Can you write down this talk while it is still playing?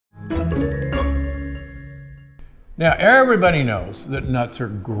Now, everybody knows that nuts are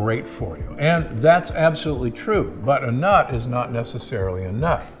great for you, and that's absolutely true, but a nut is not necessarily a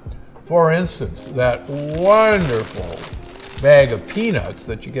nut. For instance, that wonderful bag of peanuts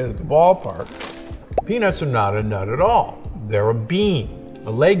that you get at the ballpark, peanuts are not a nut at all. They're a bean, a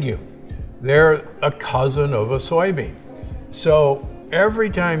legume. They're a cousin of a soybean. So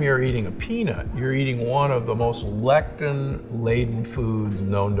every time you're eating a peanut, you're eating one of the most lectin-laden foods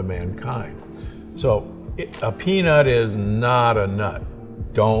known to mankind. So a peanut is not a nut.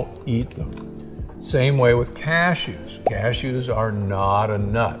 Don't eat them. Same way with cashews. Cashews are not a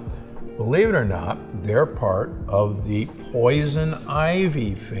nut. Believe it or not, they're part of the poison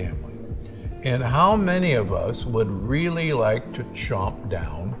ivy family. And how many of us would really like to chomp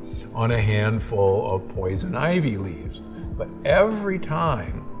down on a handful of poison ivy leaves? But every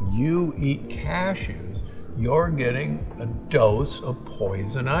time you eat cashews, you're getting a dose of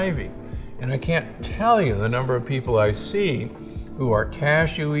poison ivy. And I can't tell you the number of people I see who are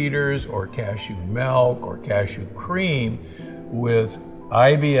cashew eaters or cashew milk or cashew cream with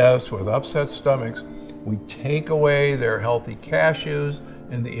IBS, with upset stomachs. We take away their healthy cashews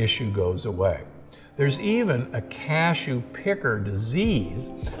and the issue goes away. There's even a cashew picker disease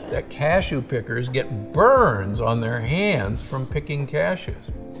that cashew pickers get burns on their hands from picking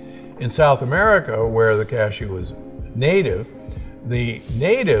cashews. In South America, where the cashew is native, the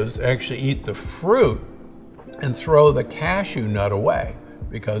natives actually eat the fruit and throw the cashew nut away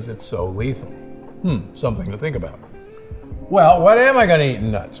because it's so lethal. Something to think about. Well, what am I going to eat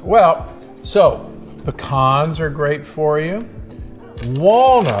in nuts? Well, so pecans are great for you.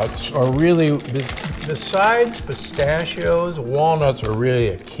 Walnuts are really, besides pistachios, walnuts are really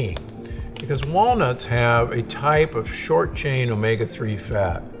a king because walnuts have a type of short-chain omega-3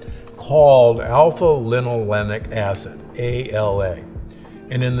 fat called alpha-linolenic acid, ALA.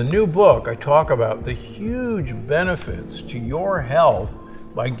 And in the new book, I talk about the huge benefits to your health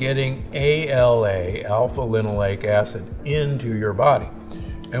by getting ALA, alpha-linoleic acid, into your body.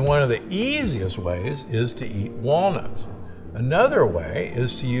 And one of the easiest ways is to eat walnuts. Another way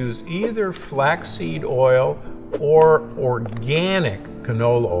is to use either flaxseed oil or organic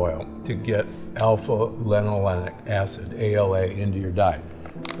canola oil to get alpha-linolenic acid, ALA, into your diet.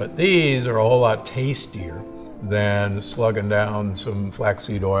 But these are a whole lot tastier than slugging down some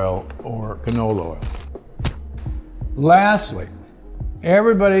flaxseed oil or canola oil. Lastly,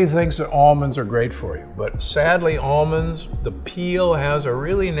 everybody thinks that almonds are great for you, but sadly almonds, the peel has a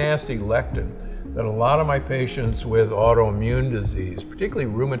really nasty lectin that a lot of my patients with autoimmune disease,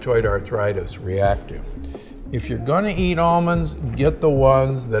 particularly rheumatoid arthritis, react to. If you're going to eat almonds, get the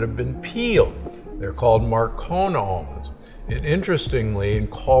ones that have been peeled. They're called Marcona almonds. And interestingly, in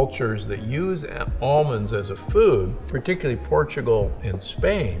cultures that use almonds as a food, particularly Portugal and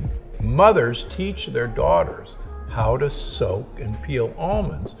Spain, mothers teach their daughters how to soak and peel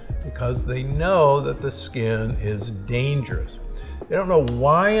almonds because they know that the skin is dangerous. They don't know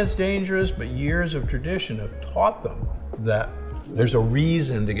why it's dangerous, but years of tradition have taught them that there's a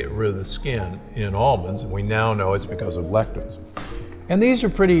reason to get rid of the skin in almonds, and we now know it's because of lectins. And these are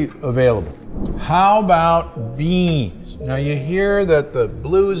pretty available. How about beans? Now you hear that the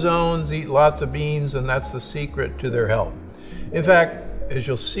blue zones eat lots of beans and that's the secret to their health. In fact, as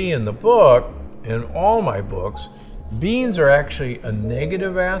you'll see in the book, in all my books, beans are actually a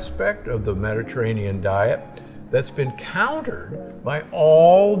negative aspect of the Mediterranean diet that's been countered by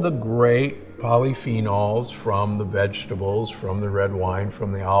all the great polyphenols from the vegetables, from the red wine,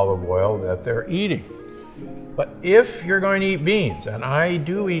 from the olive oil that they're eating. But if you're going to eat beans, and I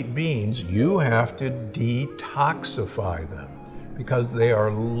do eat beans, you have to detoxify them because they are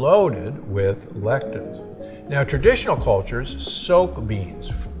loaded with lectins. Now, traditional cultures soak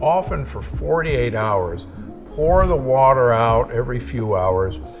beans, often for 48 hours, pour the water out every few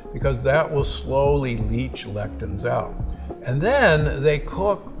hours because that will slowly leach lectins out. And then they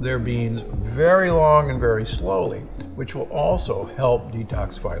cook their beans very long and very slowly, which will also help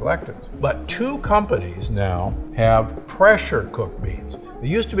detoxify lectins. But 2 companies now have pressure cooked beans. There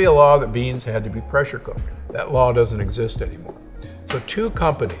used to be a law that beans had to be pressure cooked. That law doesn't exist anymore. So 2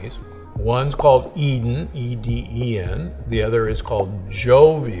 companies, one's called Eden, E-D-E-N, the other is called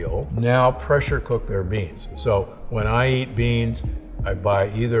Jovial, now pressure cook their beans. So when I eat beans, I buy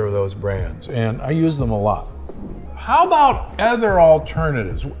either of those brands, and I use them a lot. How about other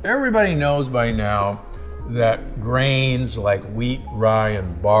alternatives? Everybody knows by now that grains like wheat, rye,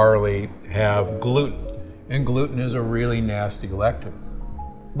 and barley have gluten, and gluten is a really nasty lectin.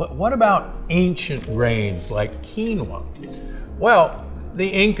 But what about ancient grains like quinoa? Well, the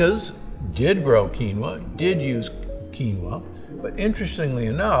Incas did grow quinoa, did use quinoa, But interestingly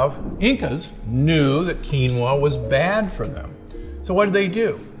enough, Incas knew that quinoa was bad for them. So what did they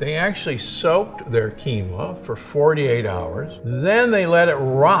do? They actually soaked their quinoa for 48 hours, then they let it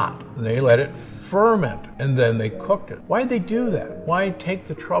rot, they let it ferment, and then they cooked it. Why did they do that? Why take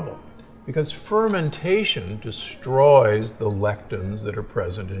the trouble? Because fermentation destroys the lectins that are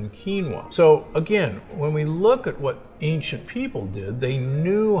present in quinoa. So again, when we look at what ancient people did, they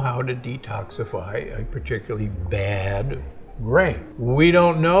knew how to detoxify a particularly bad grain. We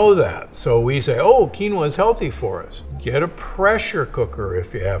don't know that, so we say, oh, quinoa is healthy for us. Get a pressure cooker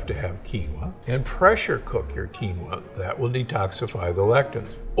if you have to have quinoa, and pressure cook your quinoa. That will detoxify the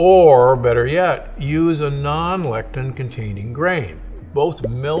lectins. Or better yet, use a non-lectin containing grain. Both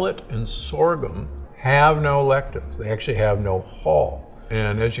millet and sorghum have no lectins. They actually have no hull.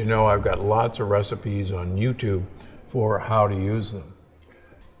 And as you know, I've got lots of recipes on YouTube for how to use them.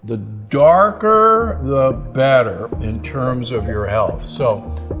 The darker, the better in terms of your health.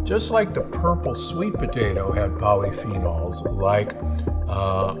 So just like the purple sweet potato had polyphenols like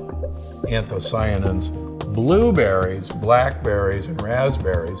anthocyanins, blueberries, blackberries, and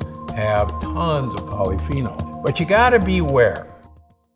raspberries have tons of polyphenol. But you gotta beware.